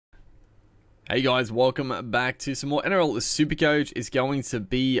Hey guys, welcome back to some more Nrl Supercoach. It's going to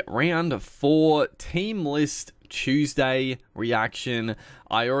be round 4 team list Tuesday reaction.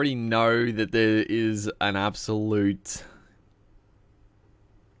 I already know that there is an absolute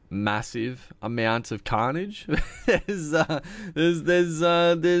massive amount of carnage. there's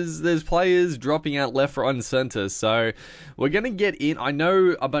players dropping out left, right, and center. So we're gonna get in. I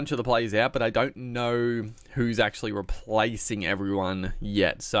know a bunch of the players out, but I don't know who's actually replacing everyone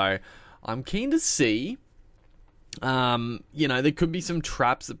yet. So I'm keen to see. You know, there could be some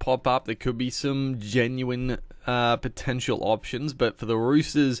traps that pop up. There could be some genuine potential options. But for the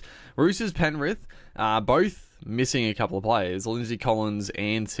Roosters Penrith, both missing a couple of players. Lindsay Collins,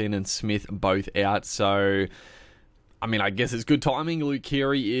 Anson, and Smith both out. So, I mean, I guess it's good timing. Luke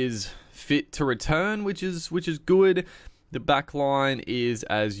Keary is fit to return, which is good. The back line is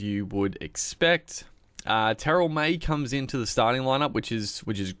as you would expect. Terrell May comes into the starting lineup, which is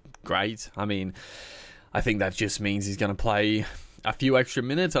great. I mean, I think that just means he's going to play a few extra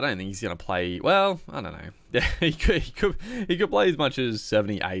minutes. I don't think he's going to play, well, I don't know. he could play as much as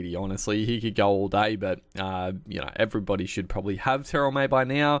 70, 80, honestly. He could go all day, but, you know, everybody should probably have Terrell May by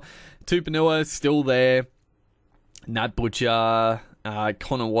now. Tupanua still there. Nat Butcher,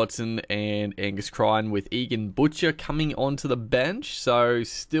 Connor Watson, and Angus Crichton, with Egan Butcher coming onto the bench. So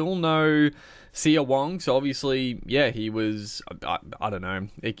still no Sia Wong. So obviously, yeah, he was, I don't know.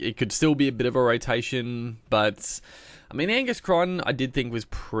 It could still be a bit of a rotation, but I mean, Angus Crichton, I did think was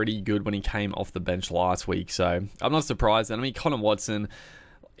pretty good when he came off the bench last week. So I'm not surprised. And I mean, Connor Watson,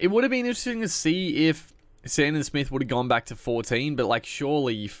 it would have been interesting to see if Sandon Smith would have gone back to 14, but like,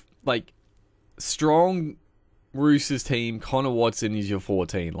 surely, like, strong Roosters team, Connor Watson is your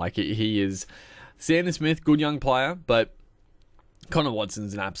 14. Like, he is Sandon Smith, good young player, but Connor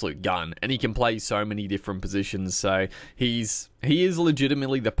Watson's an absolute gun, and he can play so many different positions. So he is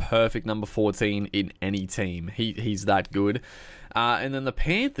legitimately the perfect number 14 in any team. He's that good. And then the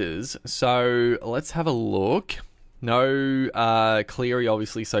Panthers. So let's have a look. No Cleary,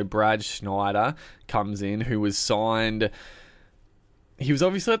 obviously. So Brad Schneider comes in, who was signed. He was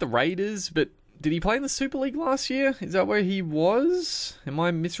obviously at the Raiders, but did he play in the Super League last year? Is that where he was? Am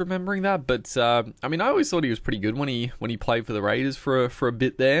I misremembering that? But I mean, I always thought he was pretty good when he played for the Raiders for a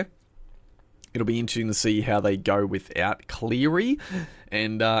bit there. It'll be interesting to see how they go without Cleary,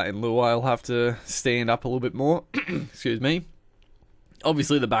 and Luai will have to stand up a little bit more. Excuse me.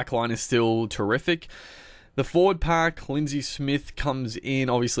 Obviously, the back line is still terrific. The forward pack, Lindsay Smith comes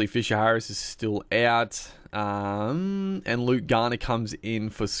in. Obviously, Fisher Harris is still out. And Luke Garner comes in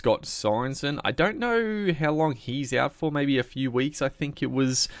for Scott Sorensen. I don't know how long he's out for. Maybe a few weeks. I think it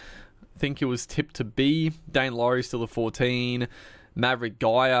was tipped to be. Dane Laurie still a 14. Maverick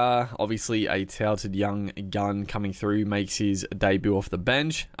Geyer, obviously a talented young gun coming through, makes his debut off the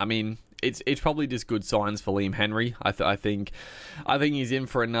bench. I mean, it's probably just good signs for Liam Henry. I think he's in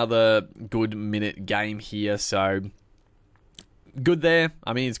for another good minute game here. So good there.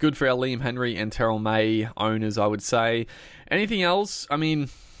 I mean, it's good for our Liam Henry and Terrell May owners, I would say. Anything else? I mean,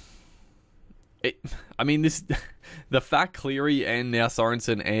 the fact Cleary and now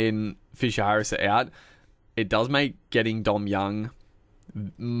Sorensen and Fisher Harris are out, it does make getting Dom Young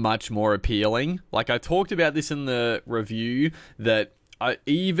much more appealing. Like, I talked about this in the review, that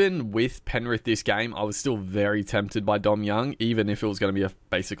even with Penrith this game, I was still very tempted by Dom Young, even if it was going to be a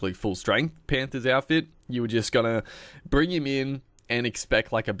basically full strength Panthers outfit. You were just going to bring him in and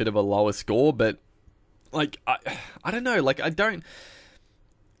expect like a bit of a lower score. But like, I don't know, like, I don't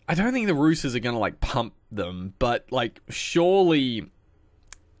think the Roosters are going to like pump them, but like, surely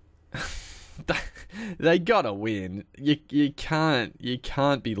they gotta win. You can't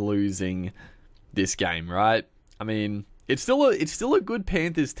be losing this game, right? I mean, it's still a good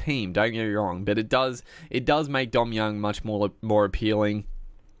Panthers team, don't get me wrong, but it does make Dom Young much more appealing.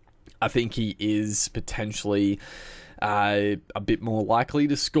 I think he is potentially a bit more likely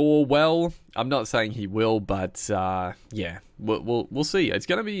to score well. I'm not saying he will, but yeah, we'll see. It's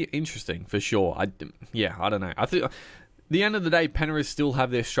going to be interesting for sure. I don't know. I think at the end of the day, Penrith still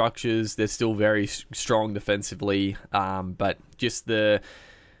have their structures. They're still very strong defensively, but just the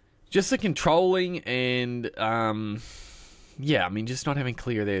controlling and yeah, I mean, just not having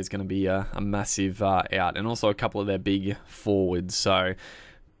Clear there is going to be a massive out, and also a couple of their big forwards. So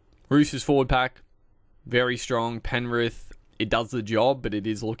Roosters forward pack, very strong. Penrith, it does the job, but it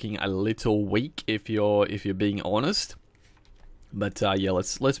is looking a little weak if you're being honest. But yeah,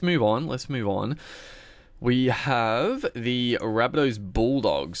 let's move on. Let's move on. We have the Rabbitohs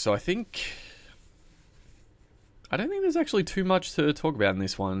Bulldogs. So I don't think there's actually too much to talk about in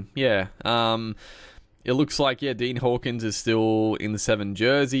this one. Yeah. it looks like, yeah, Dean Hawkins is still in the 7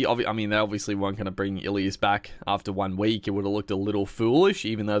 jersey. I mean, they obviously weren't going to bring Ilias back after 1 week. It would have looked a little foolish,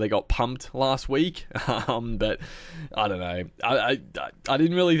 even though they got pumped last week. But I don't know. I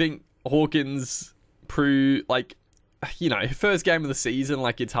didn't really think Hawkins like, you know, first game of the season,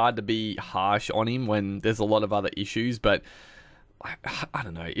 like, it's hard to be harsh on him when there's a lot of other issues. But I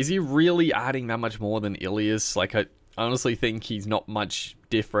don't know. Is he really adding that much more than Ilias? Like, I honestly think he's not much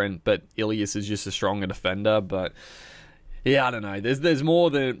different, but Ilias is just a stronger defender. But yeah, I don't know. There's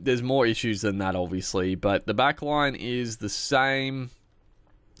more issues than that, obviously. But the back line is the same.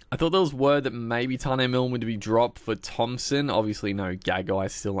 I thought there was word that maybe Tane Milne would be dropped for Thompson. Obviously, no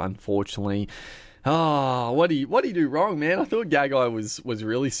Gagai still, unfortunately. Oh, what do you do wrong, man? I thought Gagai was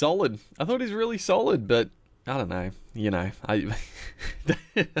really solid. I thought he's really solid, but I don't know. You know,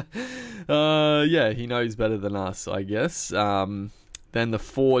 yeah, he knows better than us, I guess. Then the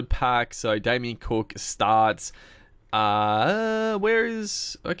forward pack. So Damien Cook starts. Where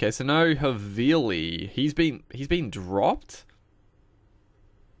is? Okay, so no Havili. He's been dropped.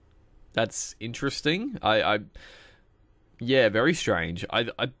 That's interesting. Yeah, very strange.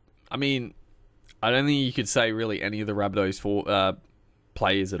 I mean, I don't think you could say really any of the Rabbitohs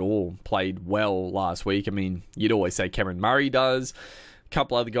players at all played well last week. I mean, you'd always say Cameron Murray does. A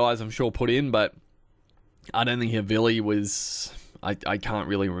couple other guys I'm sure put in, but I don't think Havili was... I can't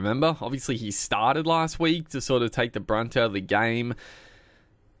really remember. Obviously, he started last week to sort of take the brunt out of the game.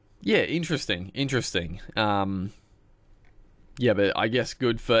 Yeah, interesting. Yeah, but I guess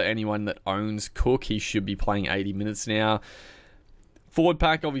good for anyone that owns Cook. He should be playing 80 minutes now. Forward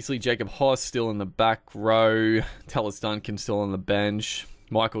pack, obviously Jacob Hoss still in the back row. Tallis Duncan still on the bench.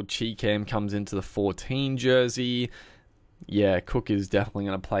 Michael Cheekham comes into the 14 jersey. Yeah, Cook is definitely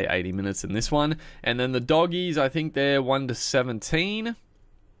going to play 80 minutes in this one. And then the doggies, I think they're 1-17.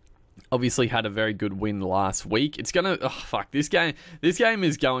 Obviously had a very good win last week. It's going to... Oh, fuck. This game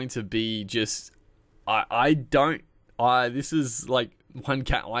is going to be just... This is like one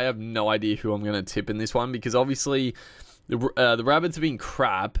cat. I have no idea who I'm going to tip in this one because obviously... The Rabbits have been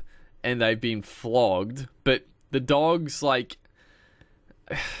crap and they've been flogged, but the Dogs, like,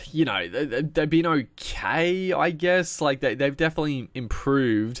 you know, they've been okay, I guess. Like, they've definitely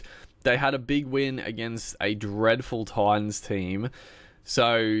improved. They had a big win against a dreadful Titans team.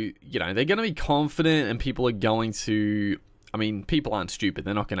 So, you know, they're going to be confident and people are going to... I mean, people aren't stupid.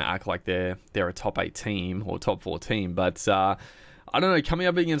 They're not going to act like they're a top 8 team or top 4 team. But, I don't know, coming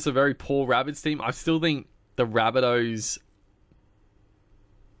up against a very poor Rabbits team, I still think the Rabbitohs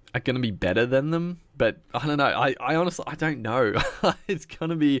are going to be better than them, but I don't know. I honestly, I don't know. It's going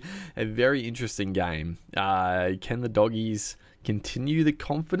to be a very interesting game. Can the doggies continue the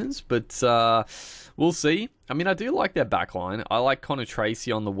confidence? But we'll see. I mean, I do like their backline. I like Connor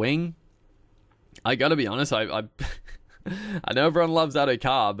Tracy on the wing. I got to be honest, I know everyone loves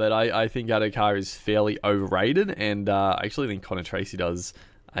Adokar, but I think Adokar is fairly overrated, and I actually think Connor Tracy does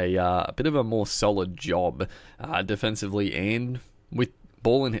a bit of a more solid job defensively and with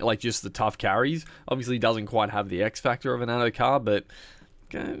ball in, like, just the tough carries. Obviously doesn't quite have the X factor of an Adokar, but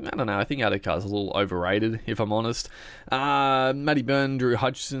I don't know. I think Adokar's a little overrated, if I'm honest. Matty Byrne, Drew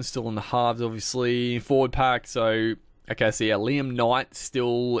Hutchison still in the halves, obviously. Forward pack, so... Okay, so yeah, Liam Knight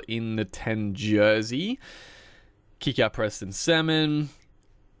still in the 10 jersey. Kick out Preston Salmon.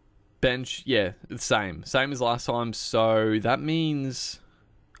 Bench, yeah, the same. Same as last time, so that means...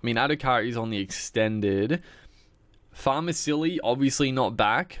 I mean, Adokar is on the extended. Farmasili, obviously not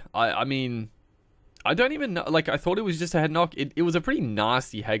back. I mean, I don't even know. Like, I thought it was just a head knock. It was a pretty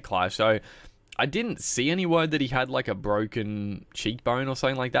nasty head clash. So, I didn't see any word that he had, like, a broken cheekbone or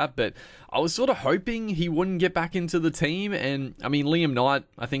something like that. But I was sort of hoping he wouldn't get back into the team. And, I mean, Liam Knight,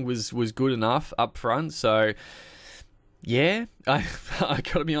 I think, was good enough up front. So... yeah, I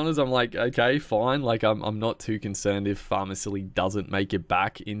gotta be honest, I'm like, okay, fine. Like, I'm not too concerned if Farmasili doesn't make it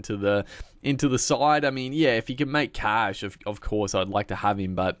back into the side. I mean, yeah, if he can make cash, of course, I'd like to have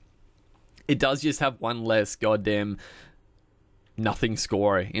him, but it does just have one less goddamn nothing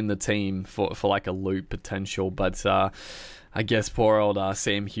scorer in the team for like a loot potential. But I guess poor old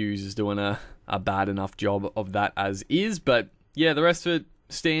Sam Hughes is doing a bad enough job of that as is. But yeah, the rest of it,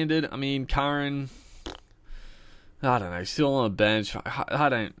 standard. I mean, Curran... I don't know, still on the bench. I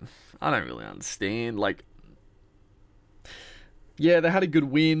don't really understand. Like, yeah, they had a good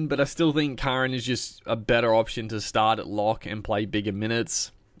win, but I still think Curran is just a better option to start at lock and play bigger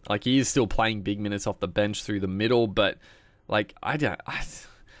minutes. Like, he is still playing big minutes off the bench through the middle, but like, I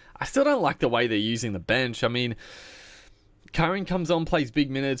still don't like the way they're using the bench. I mean, Curran comes on, plays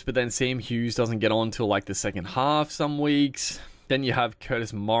big minutes, but then Sam Hughes doesn't get on till like the second half some weeks. Then you have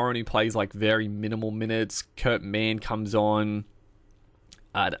Curtis Morin, who plays like very minimal minutes. Kurt Mann comes on.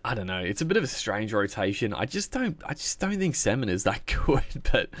 I don't know. It's a bit of a strange rotation. I just don't think Semin is that good.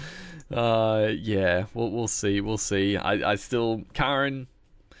 But yeah, we'll see. We'll see. I still, Karen,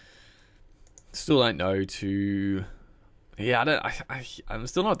 still don't know to. Yeah, I'm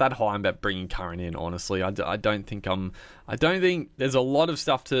still not that high about bringing Curran in, honestly. I don't think there's a lot of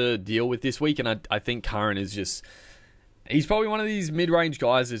stuff to deal with this week, and I think Curran is just, he's probably one of these mid-range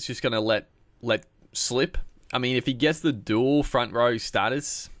guys that's just going to let slip. I mean, if he gets the dual front row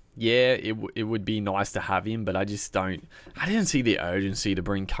status, yeah, it would be nice to have him, but I didn't see the urgency to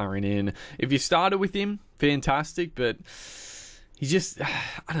bring Curran in. If you started with him, fantastic, but he's just,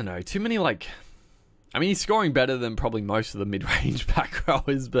 I don't know, too many like, I mean, he's scoring better than probably most of the mid-range back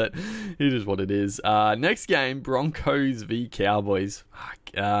rowers, but it is what it is. Next game, Broncos v Cowboys.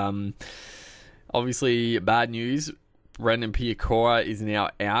 Obviously, bad news. Brendan Piakora is now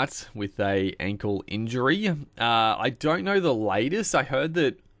out with a ankle injury. I don't know the latest. I heard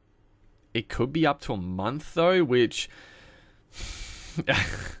that it could be up to a month, though, which...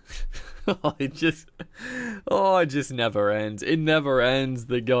 it just never ends. It never ends.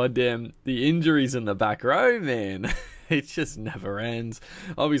 The injuries in the back row, man. It just never ends.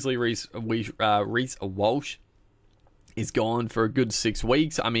 Obviously, Reece Walsh is gone for a good 6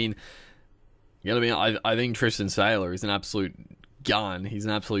 weeks. I mean, I think Tristan Saylor is an absolute gun. He's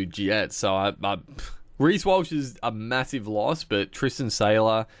an absolute jet. So Reece Walsh is a massive loss, but Tristan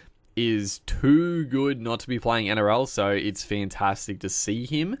Saylor is too good not to be playing NRL, so it's fantastic to see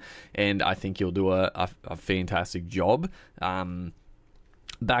him, and I think he'll do a fantastic job.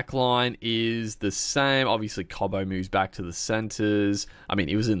 Backline is the same. Obviously, Cobbo moves back to the centres. I mean,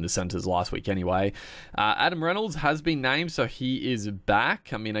 he was in the centres last week anyway. Adam Reynolds has been named, so he is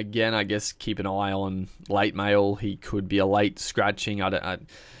back. I mean, again, I guess keep an eye on late mail. He could be a late scratching.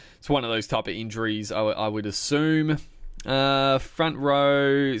 It's one of those type of injuries, I would assume. Front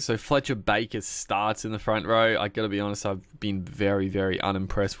row, so Fletcher Baker starts in the front row. I gotta be honest, I've been very, very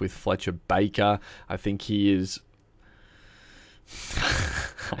unimpressed with Fletcher Baker. I think he is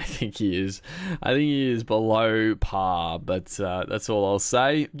below par, but that's allLl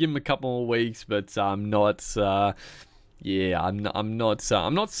say. Give him a couple more weeks, but I'm not seeing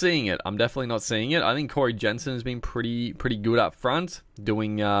it. I'm definitely not seeing it. I think Corey Jensen has been pretty good up front,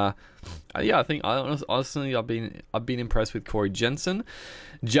 doing. I think honestly, I've been impressed with Corey Jensen.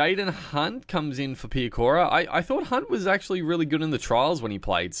 Jaden Hunt comes in for Piakora. I thought Hunt was actually really good in the trials when he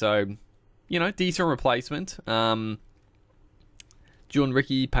played, so decent replacement. John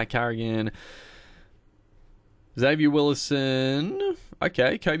Ricky, Pat Carrigan, Xavier Willison.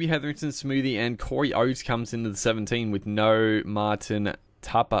 Okay, Kobe Hetherington, Smoothie, and Corey Oates comes into the 17 with no Martin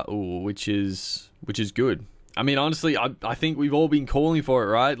Tapa'u, which is good. I mean, honestly, I think we've all been calling for it,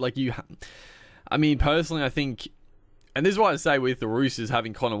 right? Like personally, I think, and this is why I say with the Roosters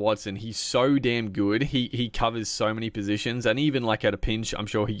having Connor Watson, he's so damn good. He covers so many positions, and even like at a pinch, I'm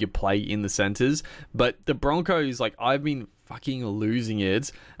sure he could play in the centers. But the Broncos, like, I've been fucking losing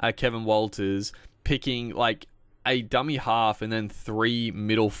it at Kevin Walters, picking like a dummy half and then 3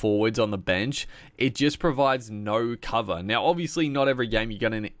 middle forwards on the bench. It just provides no cover. Now, obviously, not every game you're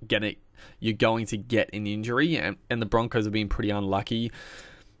going to get an injury, and the Broncos have been pretty unlucky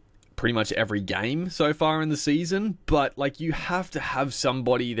pretty much every game so far in the season, but like, you have to have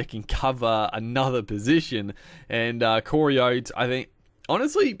somebody that can cover another position, and Corey Oates, I think,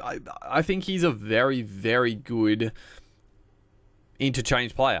 honestly, I think he's a very, very good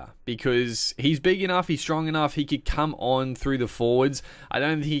interchange player, because he's big enough, he's strong enough, he could come on through the forwards. I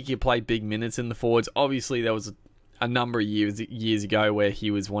don't think he could play big minutes in the forwards. Obviously, there was a number of years ago where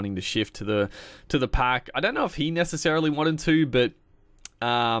he was wanting to shift to the pack. I don't know if he necessarily wanted to, but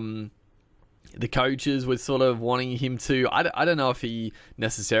the coaches were sort of wanting him to. I don't know if he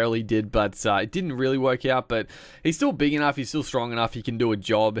necessarily did, but it didn't really work out. But he's still big enough, he's still strong enough, he can do a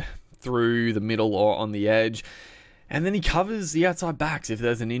job through the middle or on the edge. And then he covers the outside backs if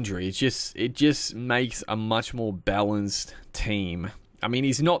there's an injury. It just makes a much more balanced team. I mean,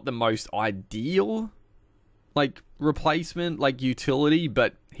 he's not the most ideal like replacement, like utility,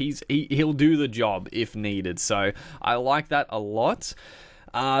 but he'll do the job if needed. So I like that a lot.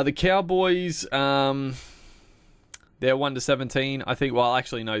 The Cowboys, they're 1-17. I think. Well,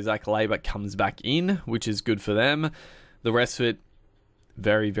 actually, no. Zach Laybutt comes back in, which is good for them. The rest of it,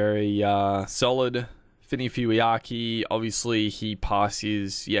 very, very solid. Fini Fuiaki, obviously he passed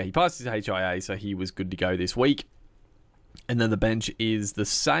his HIA, so he was good to go this week. And then the bench is the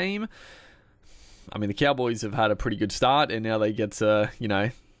same. I mean, the Cowboys have had a pretty good start, and now they get to,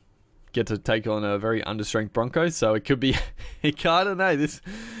 get to take on a very understrength Broncos, so it could be. I don't know this.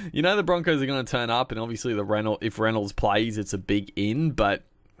 The Broncos are going to turn up, and obviously if Reynolds plays, it's a big in. But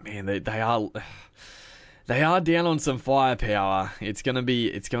man, they are down on some firepower. It's going to be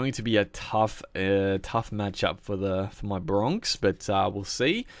a tough matchup for my Bronx, but we'll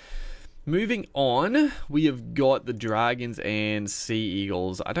see. Moving on, we have got the Dragons and Sea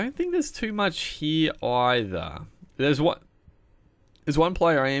Eagles. I don't think there's too much here either. There's one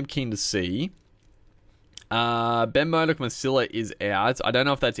player I am keen to see. Ben Murdoch Masilla is out. I don't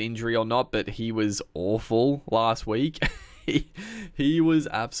know if that's injury or not, but he was awful last week. He was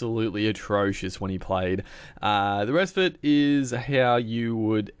absolutely atrocious when he played. The rest of it is how you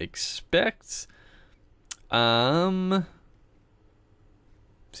would expect.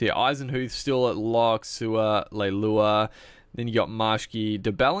 So yeah, Eisenhuth still at lock, Sua, Leilua. Then you got Marshke.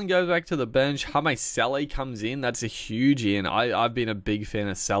 DeBellin goes back to the bench. Hame Saleh comes in. That's a huge in. I've been a big fan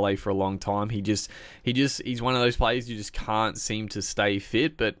of Saleh for a long time. He's one of those players you just can't seem to stay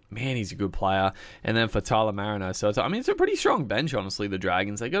fit, but man, he's a good player. And then for Tyler Mariner. So it's a pretty strong bench, honestly, the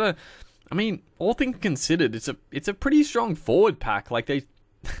Dragons. They got all things considered, it's a pretty strong forward pack.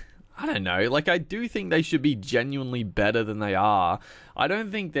 I don't know. I do think they should be genuinely better than they are. I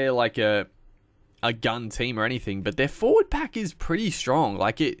don't think they're like a gun team or anything, but their forward pack is pretty strong.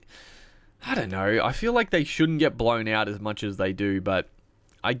 I don't know. I feel like they shouldn't get blown out as much as they do, but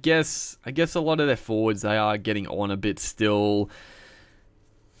I guess a lot of their forwards, they are getting on a bit still.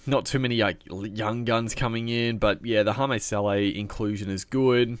 Not too many young guns coming in, but yeah, the Hame Saleh inclusion is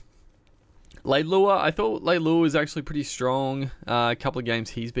good. Leilua, I thought Leilua was actually pretty strong. A couple of games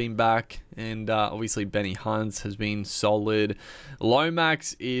he's been back, and obviously Benny Hunt has been solid.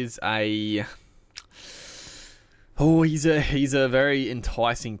 Lomax is he's a very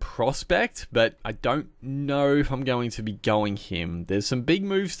enticing prospect, but I don't know if I'm going to be going him. There's some big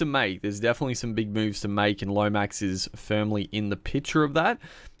moves to make. There's definitely some big moves to make, and Lomax is firmly in the picture of that.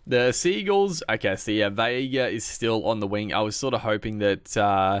 The Seagulls, okay, so yeah, Vega is still on the wing. I was sort of hoping that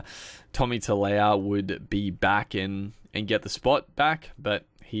Tommy Talau would be back and get the spot back, but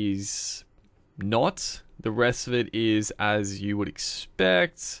he's not. The rest of it is as you would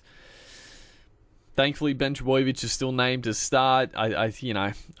expect. Thankfully, Ben Trebojevic is still named to start. I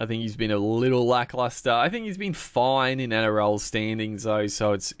think he's been a little lackluster. I think he's been fine in NRL standings though,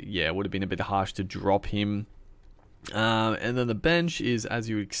 so it would have been a bit harsh to drop him. And then the bench is as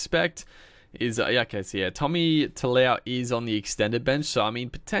you would expect. Tommy Talau is on the extended bench, so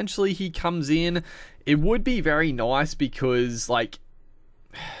potentially he comes in. It would be very nice because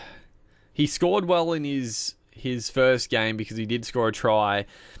he scored well in his first game because he did score a try.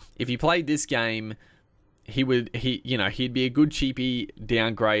 If he played this game, he'd be a good cheapie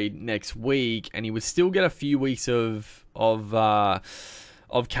downgrade next week, and he would still get a few weeks of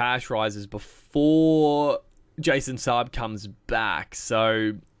cash rises before Jason Saab comes back.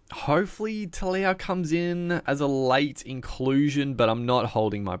 So hopefully Talau comes in as a late inclusion, but I'm not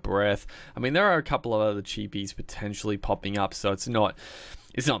holding my breath. There are a couple of other cheapies potentially popping up, so it's not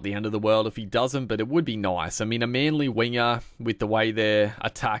the end of the world if he doesn't, but it would be nice. A Manly winger with the way they're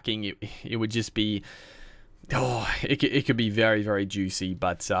attacking, it would just be, it could be very, very juicy,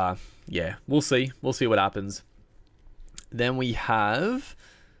 but yeah, we'll see. We'll see what happens. Then we have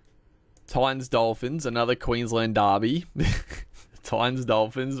Titans Dolphins, another Queensland derby. Titans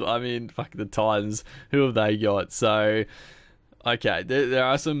Dolphins. Fuck the Titans. Who have they got? So, okay, there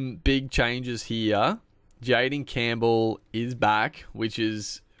are some big changes here. Jaden Campbell is back, which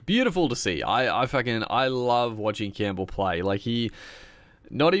is beautiful to see. I love watching Campbell play.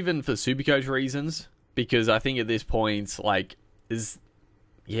 Not even for Supercoach reasons, because I think at this point, there's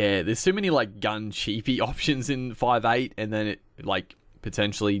too many gun cheapy options in 5'8", and then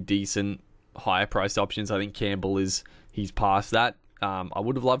potentially decent higher priced options. I think Campbell he's past that. I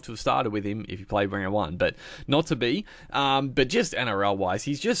would have loved to have started with him if he played round 1, but not to be. But just NRL wise,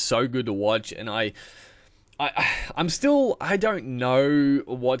 he's just so good to watch, and I don't know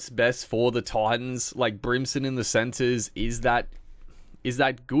what's best for the Titans. Brimson in the centers, is that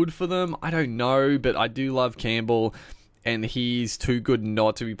good for them? I don't know, but I do love Campbell, and he's too good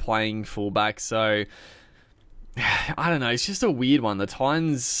not to be playing fullback. So I don't know. It's just a weird one. The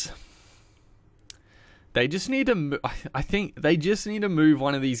Titans, they just need to. I think they just need to move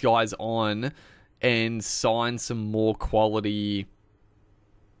one of these guys on and sign some more quality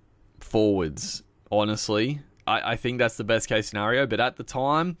forwards. Honestly, I think that's the best case scenario. But at the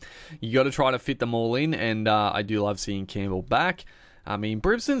time, you got to try to fit them all in. And I do love seeing Campbell back.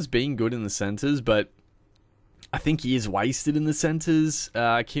 Brimson's been good in the centers, but I think he is wasted in the centers.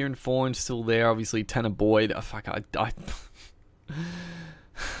 Kieran Foran's still there. Obviously, Tanner Boyd.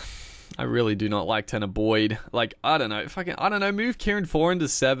 I really do not like Tanner Boyd. Like, I don't know. I don't know, move Kieran Foran to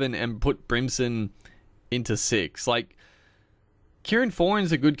 7 and put Brimson into 6. Like, Kieran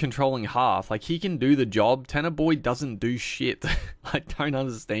Foran's a good controlling half. Like, he can do the job. Tanner Boyd doesn't do shit. I don't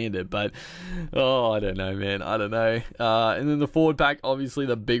understand it, but I don't know, man. I don't know. And then the forward pack, obviously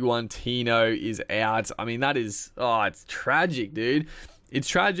the big one, Tino, is out. I mean, that is, it's tragic, dude. It's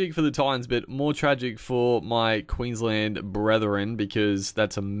tragic for the Titans, but more tragic for my Queensland brethren, because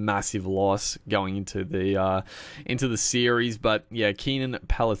that's a massive loss going into the series. But yeah, Keenan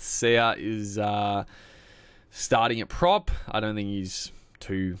Palacia is starting at prop. I don't think he's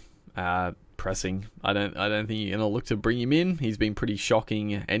too pressing. I don't think you're gonna look to bring him in. He's been pretty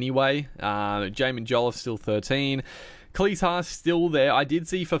shocking anyway. Jamin Jolliffe still 13. Khalees Haas still there. I did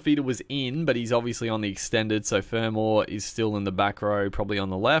see Fafita was in, but he's obviously on the extended, so Fermor is still in the back row, probably on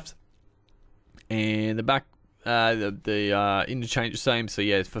the left. And the back, the interchange the same. So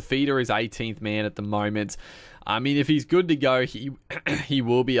yeah, Fafita is 18th man at the moment. I mean, if he's good to go, he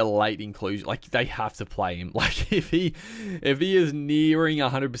will be a late inclusion. Like, they have to play him. Like, if he is nearing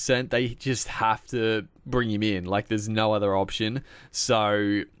 100%, they just have to bring him in. Like, there's no other option.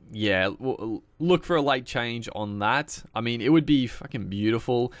 So yeah, look for a late change on that. I mean, it would be fucking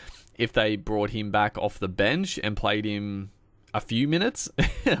beautiful if they brought him back off the bench and played him a few minutes.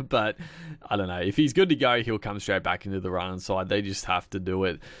 But I don't know. If he's good to go, he'll come straight back into the run side. They just have to do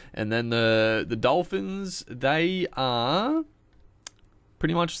it. And then the Dolphins, they are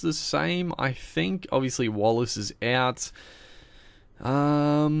pretty much the same, I think. Obviously, Wallace is out.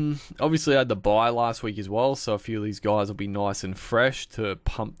 Obviously I had the bye last week as well, so a few of these guys will be nice and fresh to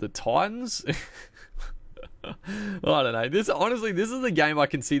pump the Titans. I don't know. This is the game I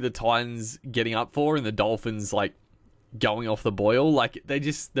can see the Titans getting up for, and the Dolphins like going off the boil. Like,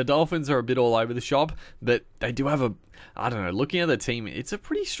 the Dolphins are a bit all over the shop, but they do have I don't know, looking at the team, it's a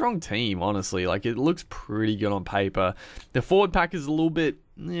pretty strong team, honestly. Like, it looks pretty good on paper. The forward pack is a little bit,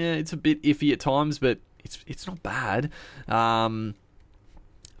 it's a bit iffy at times, but it's not bad.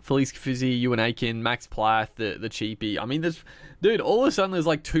 Felice Kafizzi, Ewan Aiken, Max Plath, the cheapie. I mean, dude, all of a sudden there's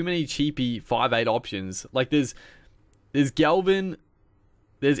like too many cheapie 5'8" options. Like, there's Galvin,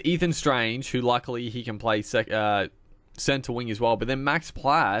 there's Ethan Strange, who luckily he can play centre wing as well. But then Max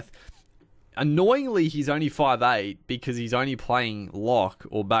Plath, annoyingly, he's only 5'8" because he's only playing lock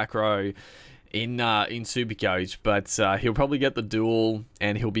or back row in Supercoach, but he'll probably get the dual,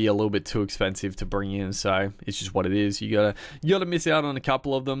 and he'll be a little bit too expensive to bring in. So it's just what it is. You gotta miss out on a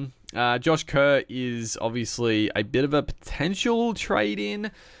couple of them. Josh Kerr is obviously a bit of a potential trade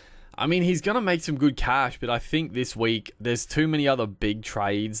in. I mean, he's gonna make some good cash, but I think this week there's too many other big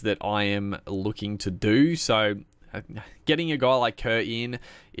trades that I am looking to do. So getting a guy like Kerr in,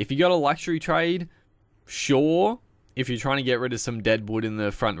 if you got a luxury trade, sure. If you're trying to get rid of some dead wood in the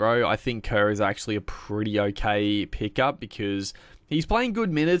front row, I think Kerr is actually a pretty okay pickup, because he's playing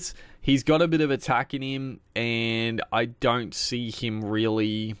good minutes. He's got a bit of attack in him, and I don't see him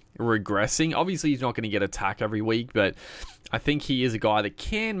really regressing. Obviously, he's not going to get attack every week, but I think he is a guy that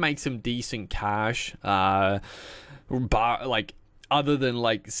can make some decent cash. Other than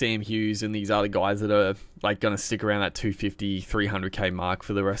like Sam Hughes and these other guys that are like going to stick around that 250, 300k mark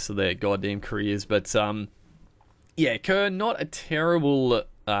for the rest of their goddamn careers. But yeah, Kerr, not a terrible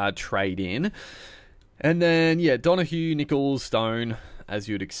trade in. And then, yeah, Donahue, Nichols, Stone, as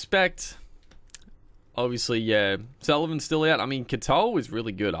you'd expect. Obviously, yeah, Sullivan's still out. I mean, Katoa was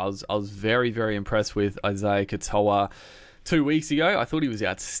really good. I was very, very impressed with Isaiah Katoa 2 weeks ago. I thought he was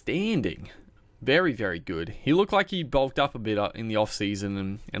outstanding. Very, very good. He looked like he bulked up a bit in the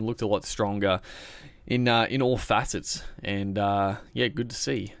off-season and looked a lot stronger in all facets. And, yeah, good to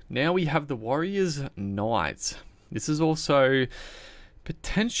see. Now we have the Warriors Knights. This is also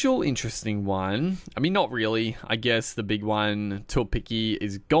potential interesting one. I mean, not really. I guess the big one, Tuapiki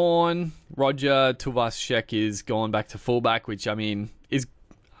is gone. Roger Tuvashek is gone back to fullback, which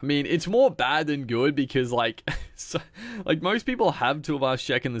it's more bad than good, because like most people have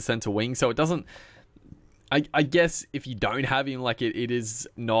Tuvashek in the center wing, so it doesn't. I guess if you don't have him, like it is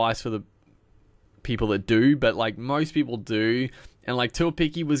nice for the people that do, but like most people do. And like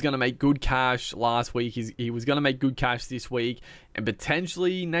Tuapiki was going to make good cash last week. He was going to make good cash this week and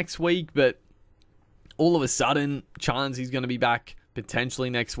potentially next week. But all of a sudden, chance he's going to be back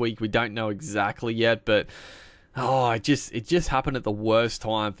potentially next week. We don't know exactly yet. But it just happened at the worst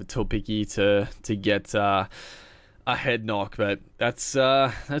time for Tuapiki to get a head knock. But that's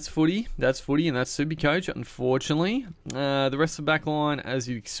footy. That's footy, and that's Supercoach, unfortunately. The rest of the back line, as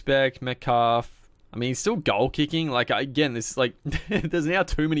you expect, Metcalf, I mean, he's still goal kicking. Like, again, this like there's now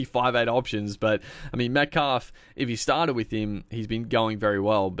too many 5'8" options. But I mean, Metcalf, if you started with him, he's been going very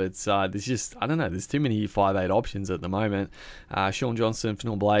well. But there's just, I don't know, there's too many 5'8" options at the moment. Sean Johnson,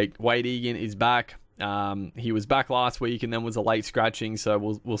 Fennell Blake, Wade Egan is back. He was back last week and then was a late scratching. So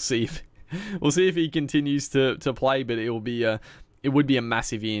we'll see if he continues to play. But it would be a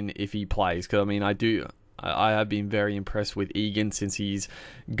massive in if he plays, because I mean, I have been very impressed with Egan since he's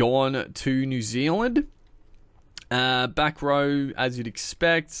gone to New Zealand. Back row, as you'd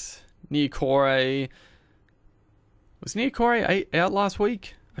expect, Niokore. Was Niokore out last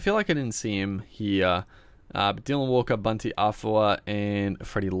week? I feel like I didn't see him here. But Dylan Walker, Bunty Afua, and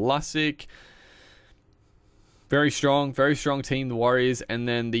Freddie Lussick. Very strong team, the Warriors. And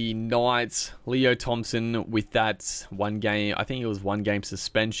then the Knights, Leo Thompson with that 1 game, I think it was 1 game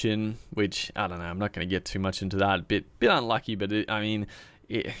suspension, which, I don't know, I'm not going to get too much into that. Bit unlucky, but it's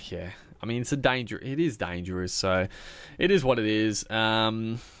a danger. It is dangerous, so it is what it is.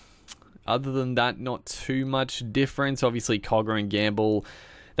 Other than that, not too much difference. Obviously, Cogger and Gamble,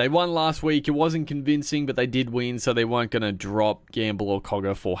 they won last week. It wasn't convincing, but they did win, so they weren't going to drop Gamble or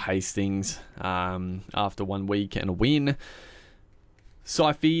Cogger for Hastings after 1 week and a win.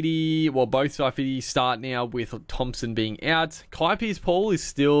 Saifidi, both Saifidi start now with Thompson being out. Kai Pearce-Paul is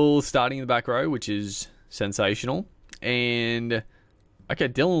still starting in the back row, which is sensational. And, okay,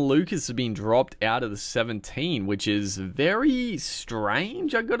 Dylan Lucas has been dropped out of the 17, which is very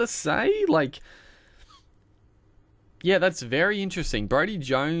strange, I gotta say. Like, yeah, that's very interesting. Brodie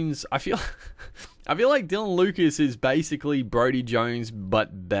Jones, I feel like Dylan Lucas is basically Brodie Jones,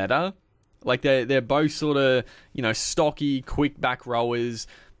 but better. Like, they're both sort of, stocky, quick back rowers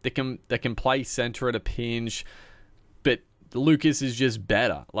that can play center at a pinch, but Lucas is just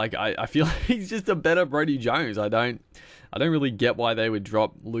better. Like, I feel like he's just a better Brodie Jones. I don't really get why they would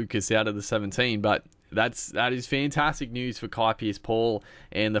drop Lucas out of the 17, but that is fantastic news for Kai Pearce-Paul,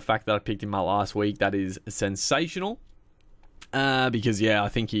 and the fact that I picked him up last week, that is sensational. Because I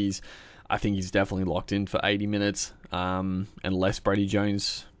think he's definitely locked in for 80 minutes, unless Brodie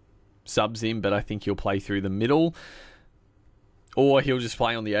Jones subs him, but I think he'll play through the middle, or he'll just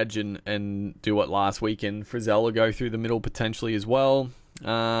play on the edge and do what last week, and Frizzell will go through the middle potentially as well.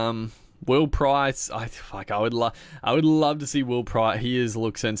 Will Price, I would love to see Will Price. He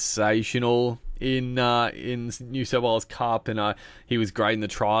looks sensational in New South Wales Cup, and he was great in the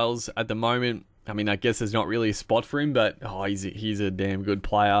trials. At the moment, I mean, I guess there's not really a spot for him, but he's a damn good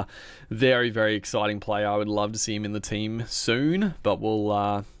player. Very, very exciting player. I would love to see him in the team soon, but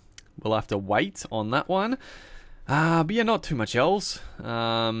we'll have to wait on that one. But yeah, not too much else.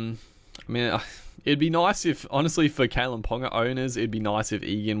 I mean, it'd be nice if, honestly, for Kalen Ponga owners, it'd be nice if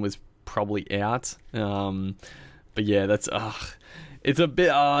Egan was probably out. But yeah, that's it's a bit.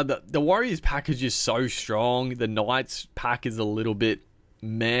 The Warriors package is so strong. The Knights pack is a little bit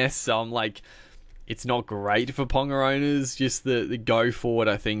mess. So I'm like, it's not great for Ponga owners. Just the go forward,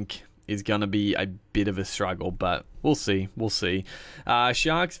 I think, is going to be a bit of a struggle, but we'll see.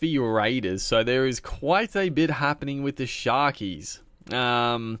 Sharks v Raiders. So there is quite a bit happening with the Sharkies.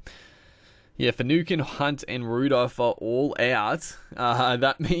 Yeah, Finucane, Hunt, and Rudolph are all out.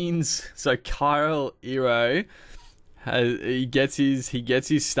 That means, so Kyle Iro, he gets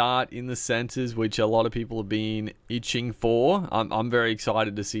his start in the centres, which a lot of people have been itching for. I'm very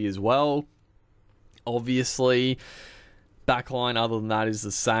excited to see as well. Obviously, backline other than that is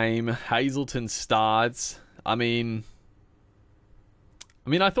the same. Hazelton starts. I mean,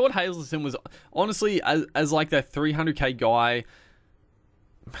 I thought Hazelton was, honestly, as like that 300k guy.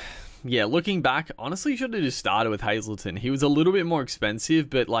 Yeah, looking back, honestly, should have just started with Hazelton. He was a little bit more expensive,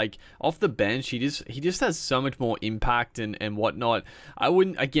 but like off the bench, he just has so much more impact and whatnot. I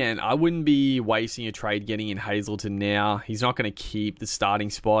wouldn't be wasting a trade getting in Hazelton now. He's not going to keep the starting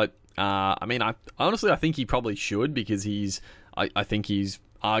spot. I mean, I think he probably should, because I think he's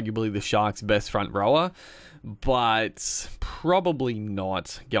arguably the Sharks' best front rower, but probably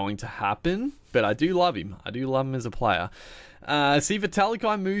not going to happen. But I do love him. I do love him as a player. Siva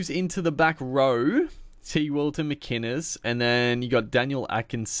Talakai moves into the back row. T. Wilton, McInnes, and then you got Daniel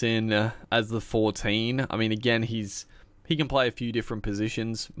Atkinson as the 14. I mean, again, he can play a few different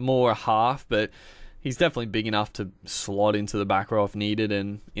positions, more half, but he's definitely big enough to slot into the back row if needed,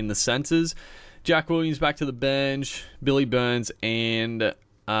 and in the centres. Jack Williams back to the bench. Billy Burns and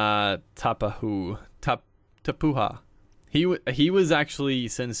Tapuha. He was actually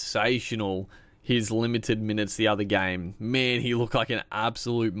sensational. His limited minutes the other game. Man, he looked like an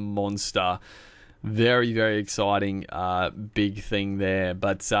absolute monster. Very, very exciting big thing there.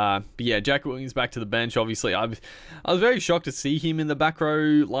 But yeah, Jack Williams back to the bench. Obviously, I was very shocked to see him in the back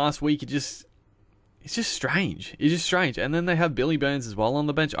row last week. it's just strange. It's just strange. And then they have Billy Burns as well on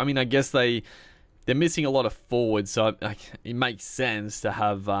the bench. I mean, I guess they're missing a lot of forwards, so it makes sense to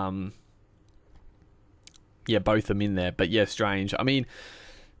have both of them in there. But yeah, strange. I mean,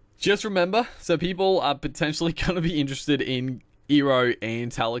 just remember, so people are potentially going to be interested in Nrl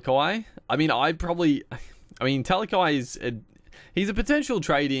and Talakai. I mean, Talakai he's a potential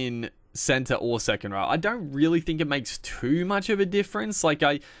trade in center or second row. I don't really think it makes too much of a difference. Like,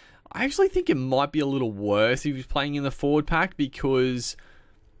 I actually think it might be a little worse if he's playing in the forward pack, because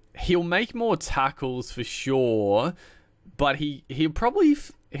he'll make more tackles for sure, but he'll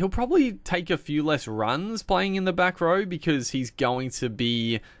probably take a few less runs playing in the back row, because he's going to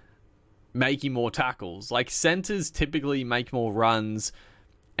be making more tackles. Like, centers typically make more runs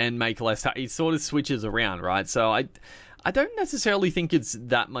and make less it sort of switches around, right? So I don't necessarily think it's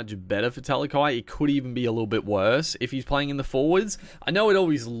that much better for Talakai. It could even be a little bit worse if he's playing in the forwards. I know it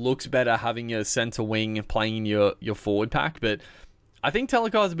always looks better having a center wing playing in your forward pack, but I think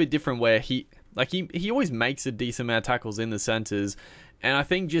Talakai is a bit different, where he always makes a decent amount of tackles in the centers, and I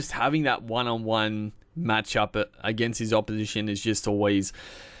think just having that one-on-one matchup against his opposition is just always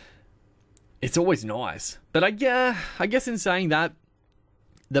nice. But I guess in saying that,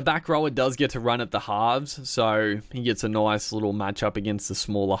 the back rower does get to run at the halves, so he gets a nice little matchup against the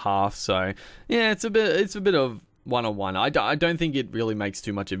smaller half. So yeah, it's a bit of one-on-one. I don't think it really makes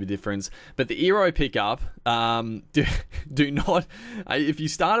too much of a difference. But the Nrl pickup, do not, if you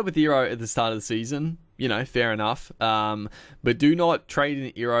started with Nrl at the start of the season, you know, fair enough. But do not trade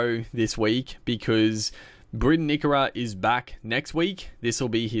in Nrl this week, because Britton Nikora is back next week. This will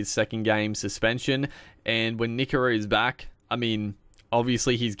be his second game suspension. And when Nikora is back, I mean,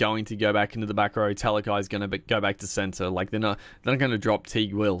 obviously he's going to go back into the back row. Talakai is going to go back to center. Like, they're not going to drop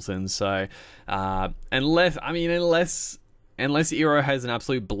Teague Wilson. So unless Nrl has an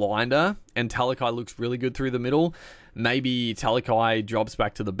absolute blinder and Talakai looks really good through the middle, maybe Talakai drops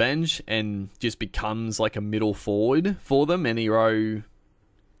back to the bench and just becomes like a middle forward for them, and Nrl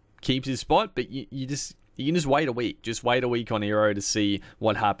keeps his spot. But you can just wait a week. Just wait a week on Nrl to see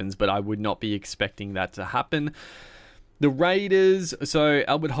what happens. But I would not be expecting that to happen. The Raiders, so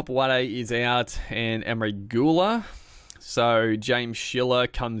Albert Hopewade is out and Emery Gula. So James Schiller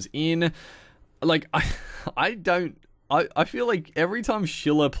comes in. Like, I feel like every time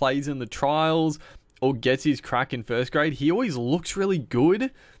Schiller plays in the trials or gets his crack in first grade, he always looks really good,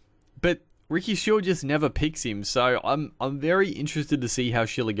 but Ricky Shaw just never picks him. So I'm very interested to see how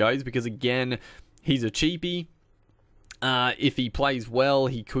Schiller goes, because again, he's a cheapie. If he plays well,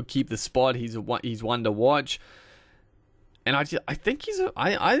 he could keep the spot. He's one to watch. And I think he's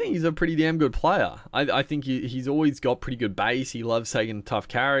a pretty damn good player. I think he's always got pretty good base. He loves taking a tough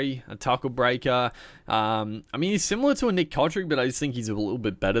carry, a tackle breaker. I mean, he's similar to a Nick Kotrick, but I just think he's a little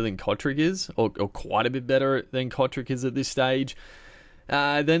bit better than Kotrick is, or quite a bit better than Kotrick is at this stage.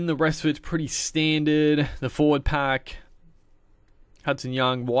 Then the rest of it's pretty standard. The forward pack, Hudson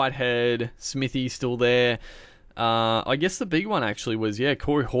Young, Whitehead, Smithy still there. I guess the big one actually was,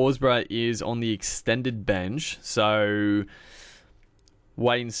 Corey Horsburgh is on the extended bench. So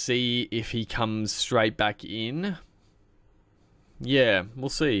wait and see if he comes straight back in. Yeah, we'll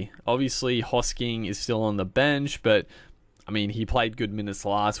see. Obviously, Hosking is still on the bench, but I mean, he played good minutes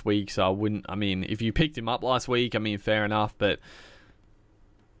last week, so if you picked him up last week, I mean, fair enough, but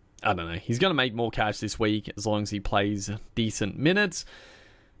I don't know. He's going to make more cash this week as long as he plays decent minutes.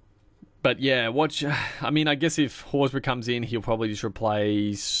 But yeah, I guess if Horsburgh comes in, he'll probably just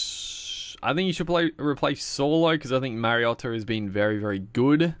replace... I think he should replace Solo, because I think Mariota has been very, very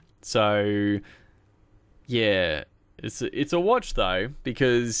good. So, yeah, it's a watch, though,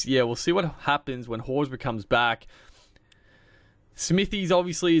 because, yeah, we'll see what happens when Horsburgh comes back. Smithy's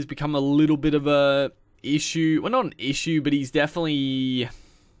obviously has become a little bit of a issue. Well, not an issue, but he's definitely...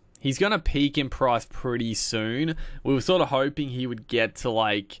 He's going to peak in price pretty soon. We were sort of hoping he would get to,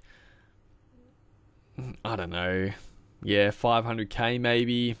 like... I don't know, 500k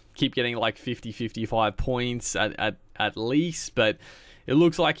maybe, keep getting like 50-55 points at least, but it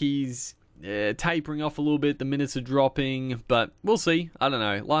looks like he's tapering off a little bit. The minutes are dropping, but we'll see. I don't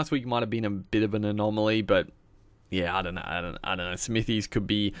know. Last week might have been a bit of an anomaly, but yeah, I don't know. Smithies could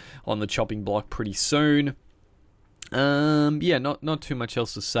be on the chopping block pretty soon. Not too much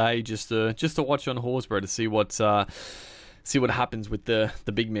else to say. Just to watch on Horsburgh to see what happens with the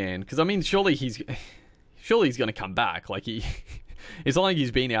big man, because I mean, surely he's going to come back. Like, it's not like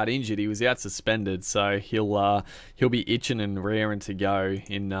he's been out injured. He was out suspended, so he'll be itching and raring to go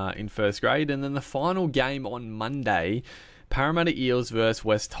in first grade. And then the final game on Monday, Parramatta Eels versus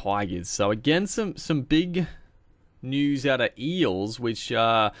West Tigers. So again, some big news out of Eels, which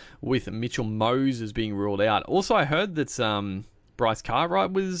with Mitchell Moses being ruled out. Also, I heard that Bryce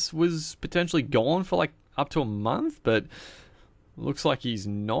Cartwright was potentially gone for like up to a month, but looks like he's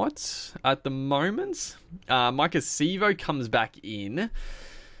not at the moment. Micah Sevo comes back in.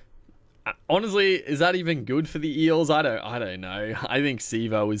 Honestly, is that even good for the Eels? I don't know. I think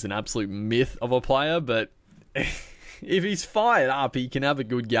Sevo is an absolute myth of a player, but if he's fired up, he can have a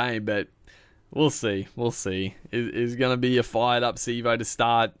good game, but we'll see. We'll see. Is going to be a fired up Sevo to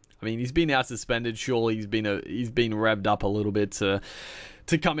start. I mean, he's been out suspended. Surely he's been revved up a little bit to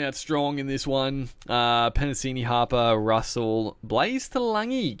come out strong in this one. Penasini, Harper, Russell, Blaze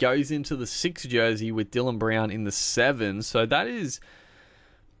Talangi goes into the 6 jersey with Dylan Brown in the 7. So that is,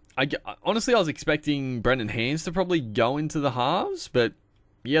 honestly, I was expecting Brendan Hands to probably go into the halves, but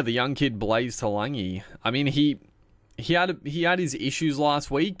yeah, the young kid Blaze Talangi. I mean, he had his issues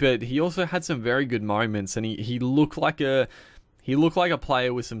last week, but he also had some very good moments, and he looked like a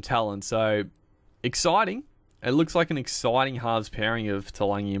player with some talent. So exciting. It looks like an exciting halves pairing of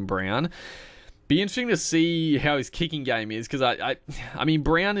Talangi and Brown. Be interesting to see how his kicking game is, because I mean,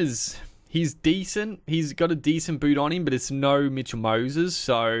 Brown he's decent. He's got a decent boot on him, but it's no Mitchell Moses.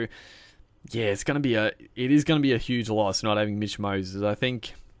 So yeah, it is going to be a huge loss not having Mitch Moses. I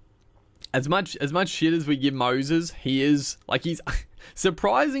think as much shit as we give Moses, he's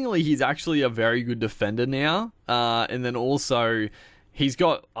surprisingly, he's actually a very good defender now. And then also, he's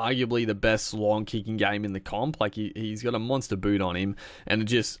got arguably the best long kicking game in the comp. Like he's got a monster boot on him, and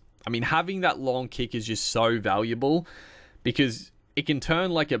having that long kick is just so valuable, because it can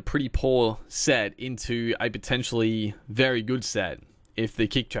turn like a pretty poor set into a potentially very good set if the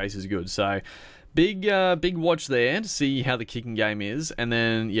kick chase is good. So big watch there to see how the kicking game is. And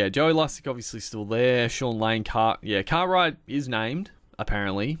then yeah, Joey Lustick obviously still there. Sean Lane, Cartwright is named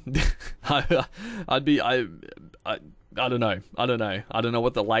apparently. I don't know. I don't know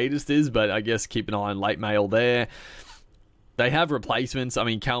what the latest is, but I guess keep an eye on late mail there. They have replacements. I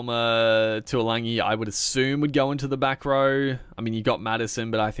mean, Kalma Tuolangi, I would assume, would go into the back row. I mean, you got Madison,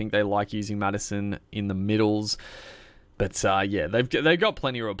 but I think they like using Madison in the middles. But yeah, they've got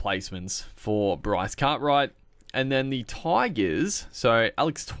plenty of replacements for Bryce Cartwright. And then the Tigers, so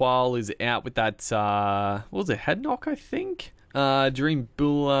Alex Twal is out with that, what was it, head knock, I think? Dream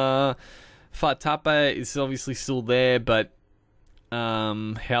Bulla Fatapa is obviously still there, but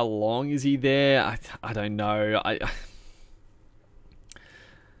how long is he there? I don't know.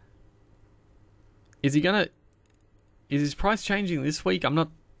 Is his price changing this week? I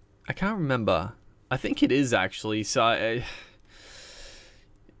can't remember. I think it is actually. So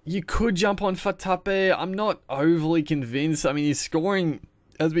you could jump on Fatape. I'm not overly convinced. I mean, his scoring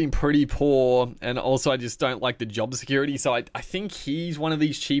has been pretty poor, and also I just don't like the job security. So I think he's one of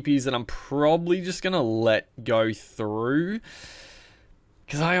these cheapies that I'm probably just gonna let go through.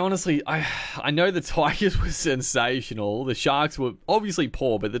 Because I know the Tigers were sensational. The Sharks were obviously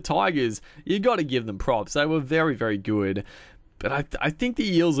poor, but the Tigers, you got to give them props. They were very, very good. But I think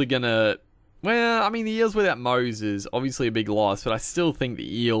the Eels are going to... Well, I mean, the Eels without Moses, obviously a big loss, but I still think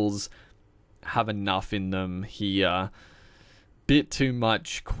the Eels have enough in them here. Bit too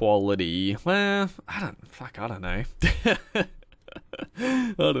much quality. Well, I don't know.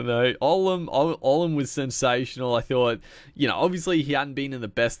 I don't know. Olam was sensational. I thought, obviously he hadn't been in the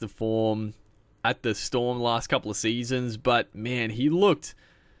best of form at the Storm the last couple of seasons, but man, he looked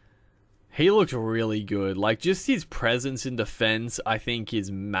really good. Like, just his presence in defense, I think, is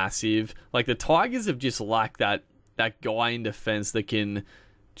massive. Like, the Tigers have just lacked that guy in defense that can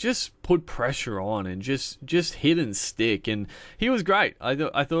just put pressure on and just hit and stick. And he was great. I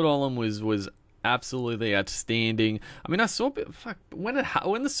thought Olam was absolutely outstanding. I mean, I saw when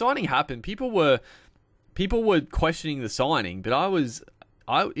the signing happened, people were questioning the signing, but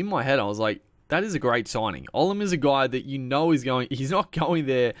in my head I was like, that is a great signing. Olam is a guy that he's not going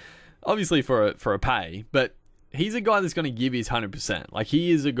there obviously for a pay, but he's a guy that's going to give his 100%. Like, he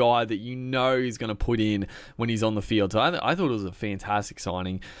is a guy that he's going to put in when he's on the field. So I thought it was a fantastic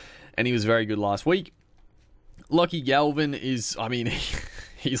signing, and he was very good last week. Lockie Galvin is, I mean,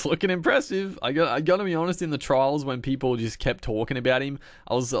 he's looking impressive. I got to be honest, in the trials when people just kept talking about him,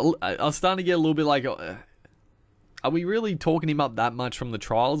 I was starting to get a little bit like, are we really talking him up that much from the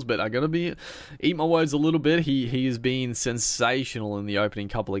trials? But I got to eat my words a little bit. He has been sensational in the opening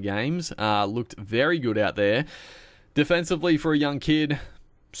couple of games. Looked very good out there. Defensively, for a young kid,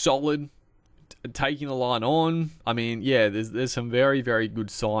 solid. Taking the line on. I mean, yeah, there's some very, very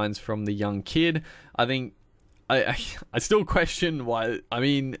good signs from the young kid. I think I still question why. I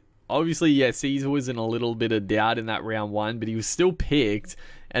mean, obviously, yeah, Caesar was in a little bit of doubt in that round one, but he was still picked.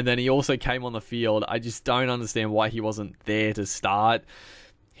 and then he also came on the field. I just don't understand why he wasn't there to start.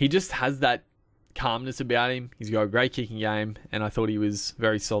 He just has that calmness about him. He's got a great kicking game, and I thought he was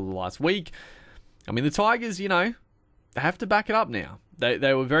very solid last week. I mean, the Tigers, they have to back it up now.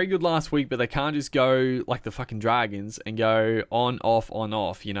 They were very good last week, but they can't just go like the fucking Dragons and go on, off, on,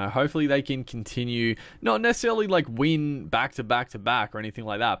 off. Hopefully they can continue, not necessarily like win back to back to back or anything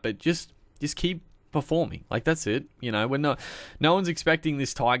like that, but just keep performing. Like, that's it. No one's expecting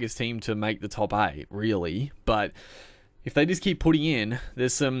this Tigers team to make the top 8, really, but if they just keep putting in,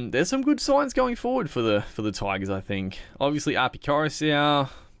 there's some good signs going forward for the Tigers, I think. Obviously, Api Coruscant,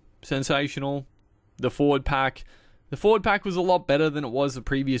 sensational. The forward pack was a lot better than it was the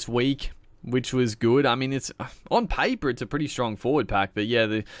previous week, which was good. I mean, it's on paper, it's a pretty strong forward pack, but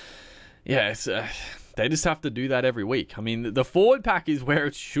they just have to do that every week. I mean, the forward pack is where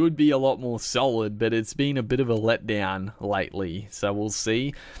it should be a lot more solid, but it's been a bit of a letdown lately, so we'll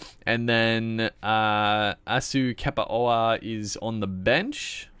see. And then Asu Kepaoa is on the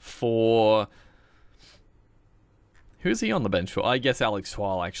bench for... Who's he on the bench for? I guess Alex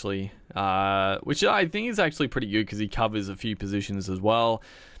Twal, actually. Which I think is actually pretty good because he covers a few positions as well.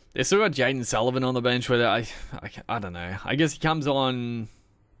 They still got Jaden Sullivan on the bench, where I don't know. I guess he comes on...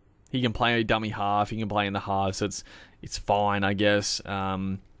 He can play a dummy half. He can play in the half, so it's fine, I guess.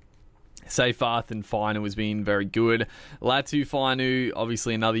 Seyfarth and Finu has been very good. Latu Finu,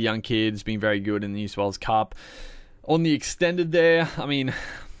 obviously another young kid, has been very good in the New South Wales Cup. On the extended there, I mean...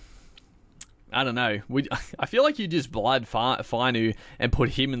 I don't know. I feel like you just blood Finu and put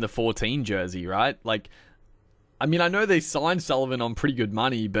him in the 14 jersey, right? Like, I mean, I know they signed Sullivan on pretty good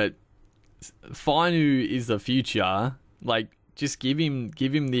money, but Finu is the future. Like, just give him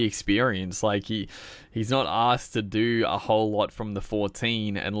the experience. Like, he's not asked to do a whole lot from the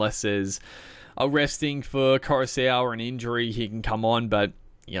 14 unless there's a resting for Coruscant or an injury. He can come on, but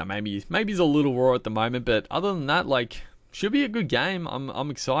maybe he's a little raw at the moment. But other than that, like, should be a good game. I'm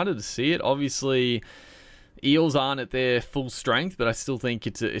excited to see it. Obviously, Eels aren't at their full strength, but I still think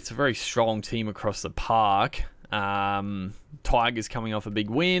it's a very strong team across the park. Tigers coming off a big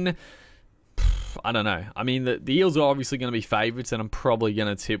win. I don't know. I mean, the Eels are obviously going to be favourites, and I'm probably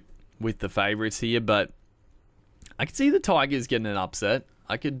going to tip with the favourites here, but I could see the Tigers getting an upset.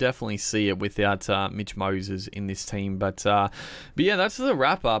 I could definitely see it without Mitch Moses in this team. But yeah, that's the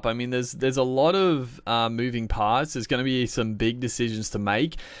wrap up. I mean, there's a lot of moving parts. There's going to be some big decisions to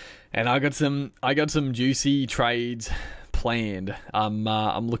make, and I got some juicy trades planned.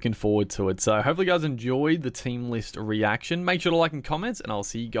 I'm looking forward to it. So hopefully you guys enjoyed the team list reaction. Make sure to like and comment, and I'll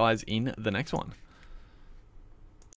see you guys in the next one.